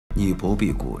你不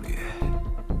必顾虑，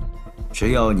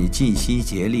只要你尽心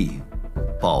竭力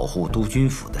保护督军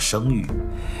府的声誉，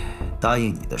答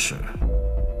应你的事，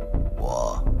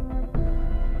我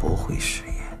不会食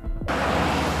言。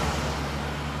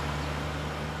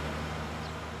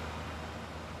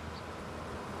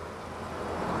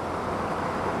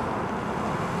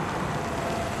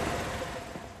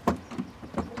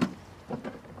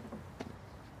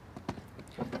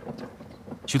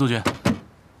徐督军，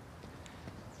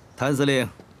谭司令，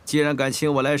既然敢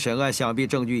请我来审案，想必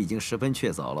证据已经十分确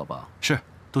凿了吧？是，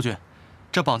督军，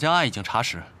这绑架案已经查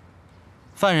实，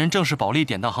犯人正是保利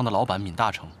典当行的老板闵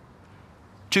大成。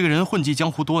这个人混迹江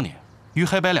湖多年，与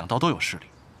黑白两道都有势力。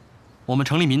我们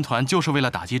成立民团就是为了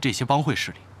打击这些帮会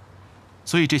势力，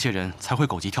所以这些人才会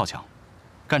狗急跳墙，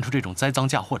干出这种栽赃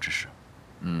嫁祸之事。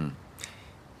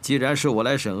既然是我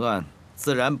来审案，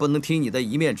自然不能听你的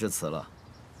一面之词了。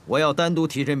我要单独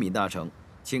提审闵大成，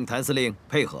请谭司令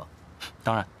配合。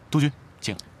当然，督军，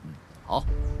请。好。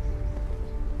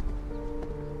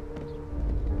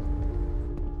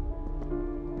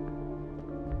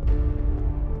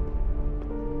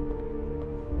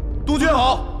督军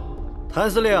好，谭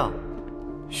司令，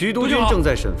徐督军正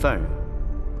在审犯人，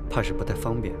怕是不太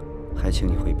方便，还请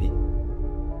你回避。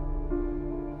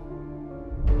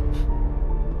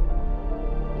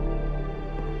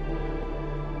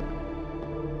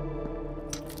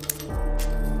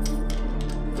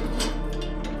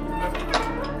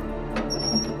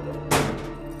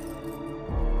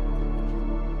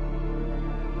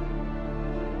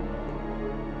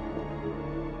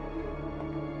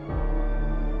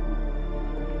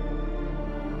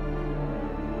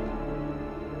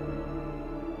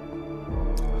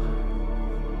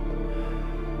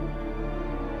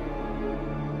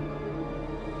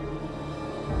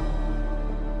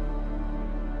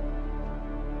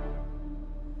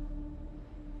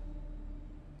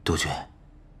督军，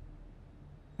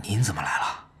您怎么来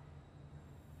了？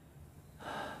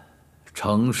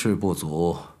成事不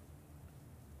足，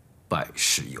败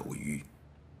事有余。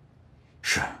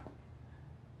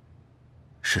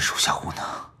是属下无能，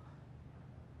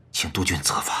请督军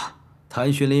责罚。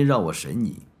谭玹霖让我审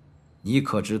你，你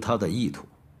可知他的意图？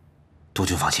督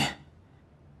军放心，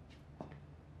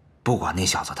不管那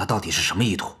小子他到底是什么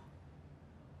意图，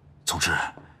总之，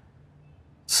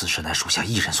此事乃属下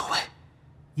一人所为。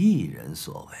一人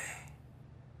所为。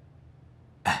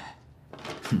哎，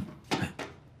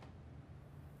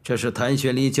这是谭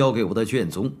玹霖交给我的卷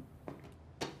宗。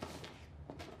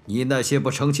你那些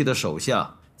不成器的手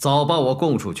下，早把我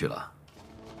供出去了。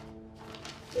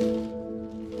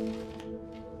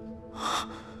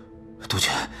督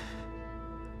军，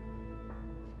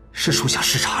是属下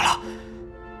失察了。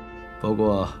不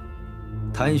过，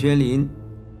谭玹霖，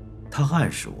他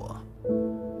暗示我。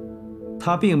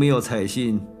他并没有采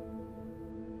信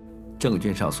证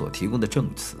券上所提供的证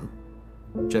词，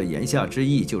这言下之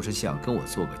意就是想跟我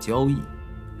做个交易。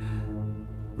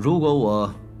如果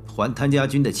我还谭家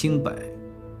军的清白，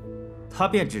他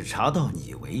便只查到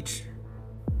你为止。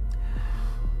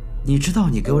你知道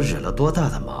你给我惹了多大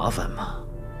的麻烦吗？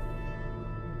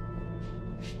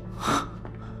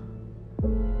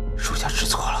属下知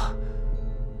错了。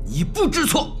你不知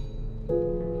错。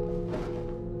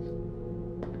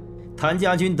谭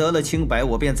家军得了清白，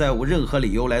我便再无任何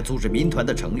理由来阻止民团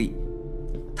的成立。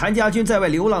谭家军在外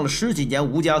流浪了10几年，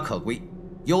无家可归。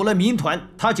有了民团，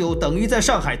他就等于在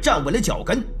上海站稳了脚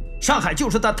跟，上海就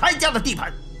是他谭家的地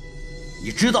盘，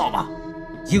你知道吗？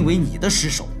因为你的失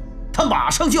手，他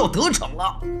马上就要得逞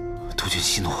了。督军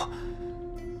息怒，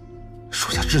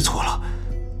属下知错了。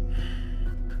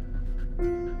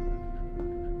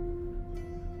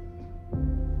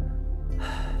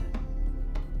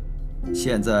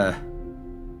现在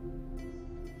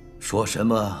说什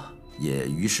么也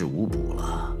于事无补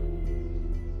了。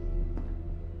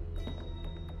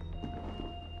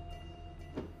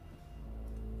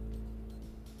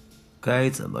该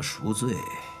怎么赎罪，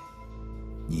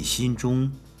你心中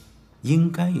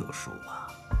应该有数吧？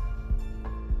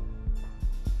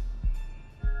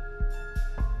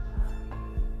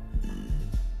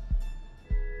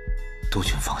督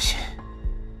军放心，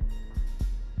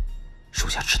属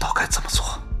下知道该怎么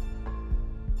做。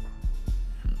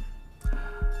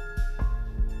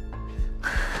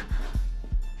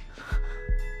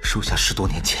属下10多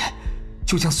年前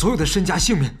就将所有的身家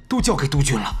性命都交给督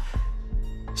军了，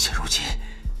现如今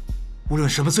无论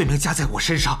什么罪名加在我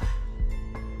身上，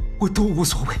我都无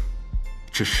所谓，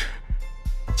只是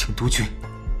请督军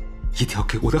一定要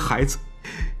给我的孩子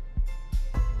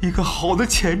一个好的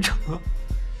前程啊！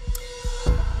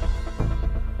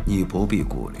你不必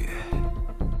顾虑，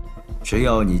只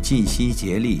要你尽心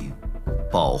竭力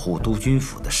保护督军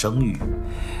府的声誉，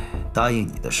答应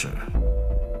你的事，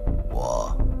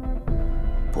我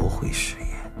不会食言。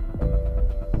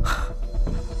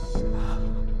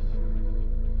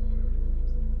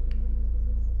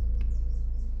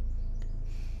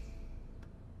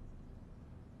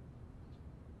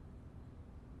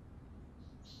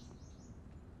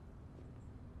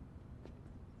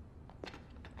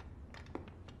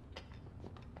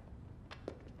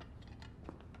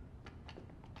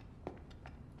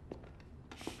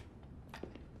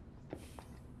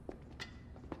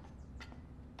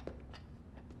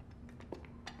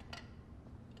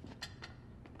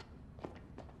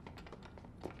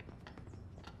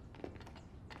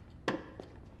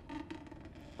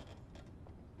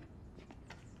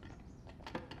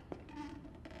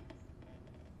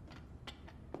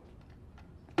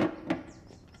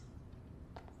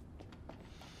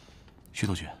徐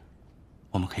督军，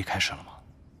我们可以开始了吗？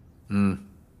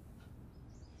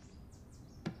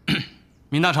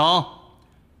闵大成，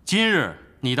今日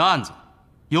你的案子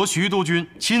由徐督军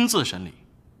亲自审理，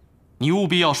你务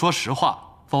必要说实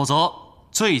话，否则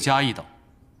罪加一等。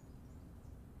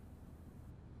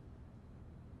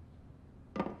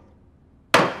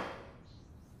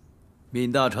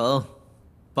闵大成，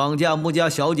绑架穆家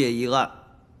小姐一案，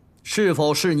是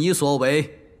否是你所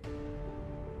为？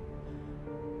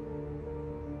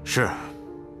是。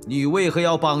你为何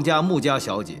要绑架穆家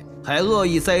小姐，还恶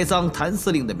意栽赃谭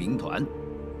司令的民团？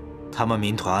他们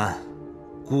民团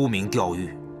沽名钓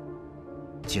誉，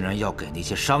竟然要给那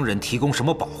些商人提供什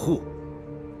么保护？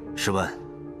试问，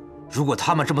如果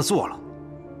他们这么做了，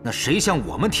那谁向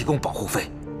我们提供保护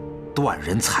费？断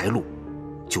人财路，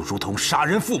就如同杀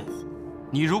人父母。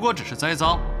你如果只是栽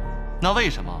赃，那为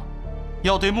什么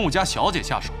要对穆家小姐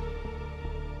下手？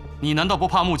你难道不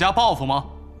怕穆家报复吗？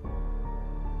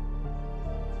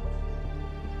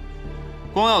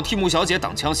光要替穆小姐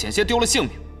挡枪，险些丢了性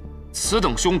命，此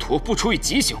等凶徒不处以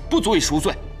极刑，不足以赎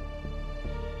罪。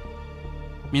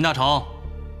闵大成，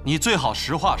你最好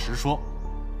实话实说，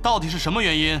到底是什么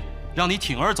原因让你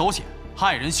铤而走险，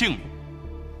害人性命？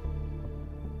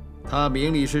他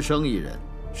明里是生意人，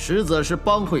实则是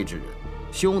帮会之人，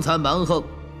凶残蛮横，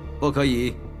不可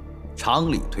以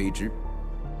常理推之。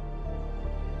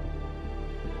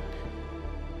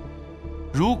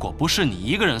如果不是你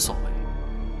一个人所为，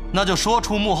那就说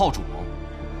出幕后主谋，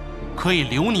可以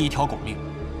留你一条狗命。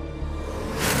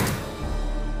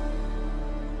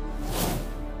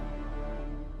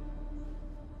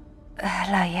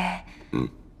老爷，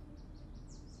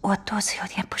我肚子有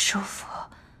点不舒服，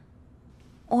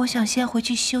我想先回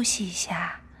去休息一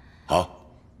下。好，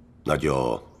那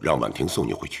就让婉婷送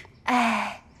你回去。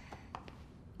哎，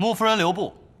穆夫人留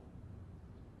步。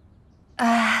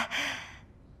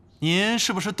您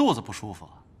是不是肚子不舒服？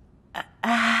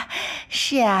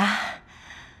是啊。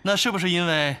那是不是因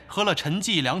为喝了陈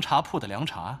记凉茶铺的凉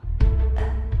茶？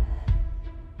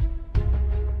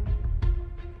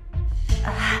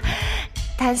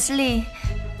谭司令，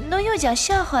侬又讲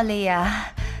笑话了呀？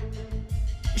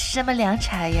什么凉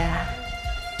茶呀？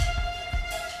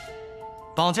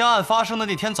绑架案发生的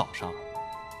那天早上，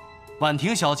婉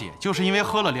婷小姐就是因为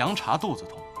喝了凉茶肚子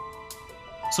痛，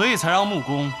所以才让穆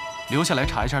公留下来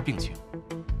查一下病情，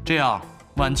这样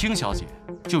婉清小姐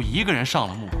就一个人上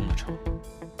了穆公的车。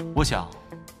我想，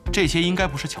这些应该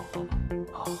不是巧合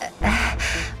吧？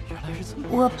原来是这么，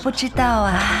我不知道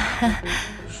啊。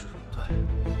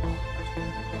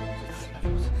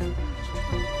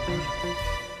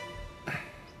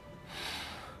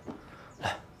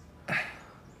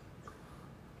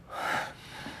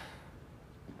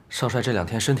少帅这2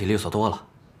天身体利索多了。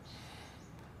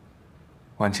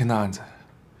婉清的案子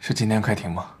是今天开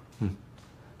庭吗？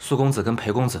苏公子跟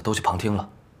裴公子都去旁听了。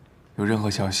有任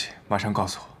何消息马上告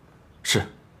诉我。是。